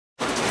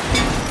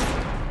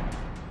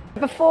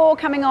Before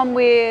coming on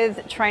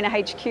with Trainer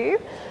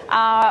HQ,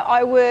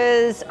 I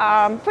was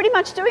pretty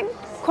much doing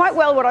quite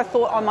well what I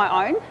thought on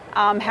my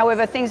own.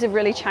 However, things have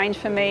really changed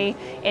for me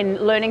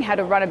in learning how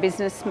to run a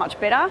business much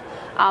better.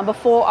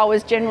 Before, I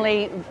was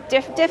generally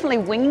definitely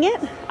winging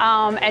it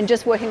and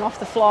just working off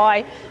the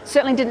fly.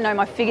 Certainly didn't know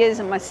my figures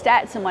and my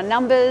stats and my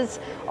numbers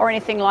or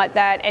anything like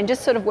that, and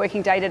just sort of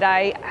working day to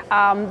day.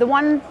 The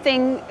one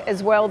thing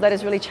as well that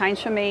has really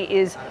changed for me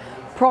is,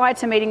 prior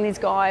to meeting these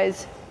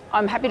guys,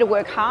 I'm happy to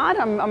work hard,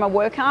 I'm a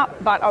worker,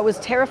 but I was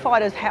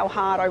terrified of how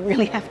hard I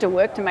really have to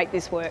work to make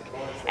this work.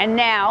 And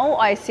now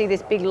I see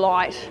this big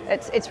light.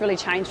 It's really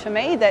changed for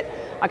me that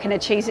I can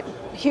achieve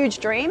huge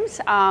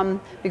dreams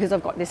because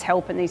I've got this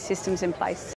help and these systems in place.